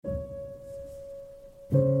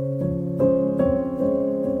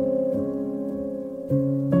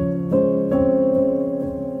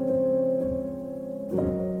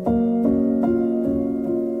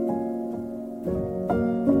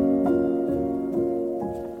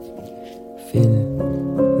Finn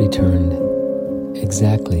returned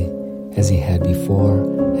exactly as he had before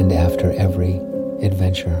and after every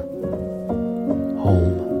adventure.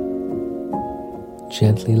 Home.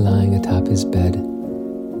 Gently lying atop his bed,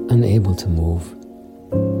 unable to move,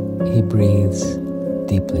 he breathes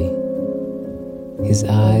deeply. His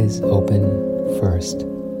eyes open first.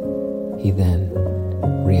 He then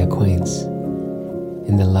reacquaints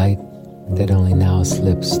in the light that only now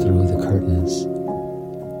slips through the curtains.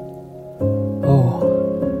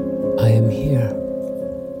 Oh, I am here.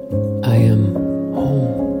 I am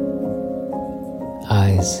home.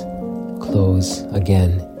 Eyes close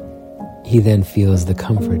again. He then feels the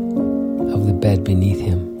comfort of the bed beneath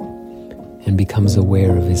him and becomes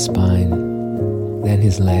aware of his spine, then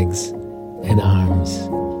his legs and arms.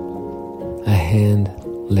 A hand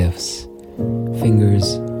lifts,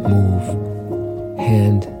 fingers move,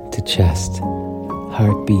 hand to chest,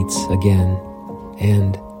 heart beats again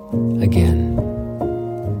and again.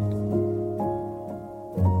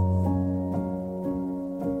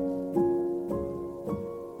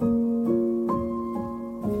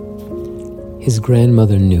 His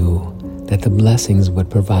grandmother knew that the blessings would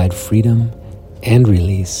provide freedom and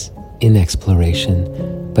release in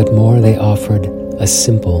exploration, but more they offered a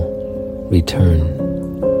simple return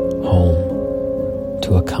home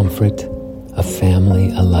to a comfort, a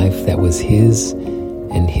family, a life that was his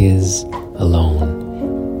and his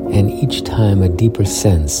alone, and each time a deeper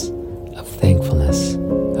sense of thankfulness,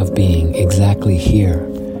 of being exactly here,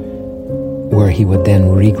 where he would then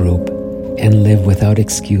regroup and live without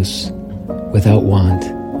excuse, without want,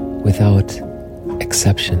 without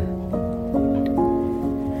exception.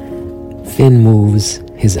 Finn moves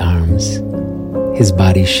his arms, his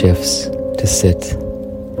body shifts to sit,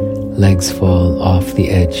 legs fall off the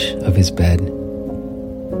edge of his bed,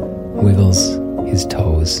 wiggles his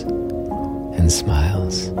toes and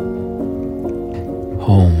smiles.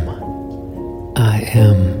 Home. I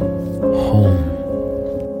am